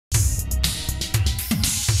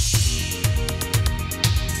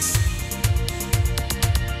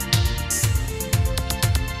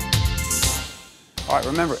All right,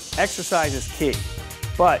 remember, exercise is key,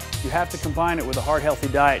 but you have to combine it with a heart healthy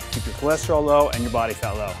diet to keep your cholesterol low and your body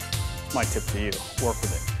fat low. That's my tip to you, work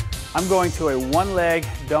with it. I'm going to a one leg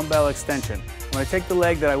dumbbell extension. I'm going to take the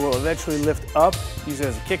leg that I will eventually lift up, use it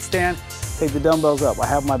as a kickstand, take the dumbbells up. I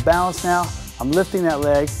have my balance now, I'm lifting that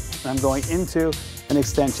leg, and I'm going into an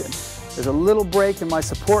extension. There's a little break in my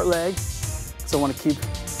support leg, so I want to keep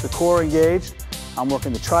the core engaged. I'm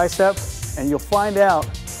working the tricep, and you'll find out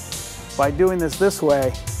by doing this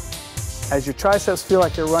way, as your triceps feel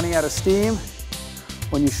like they're running out of steam,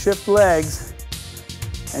 when you shift legs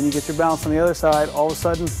and you get your balance on the other side, all of a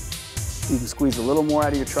sudden, you can squeeze a little more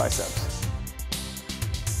out of your triceps.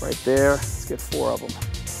 Right there, let's get 4 of them.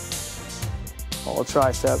 All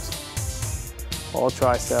triceps, all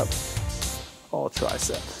tricep, all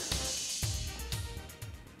tricep.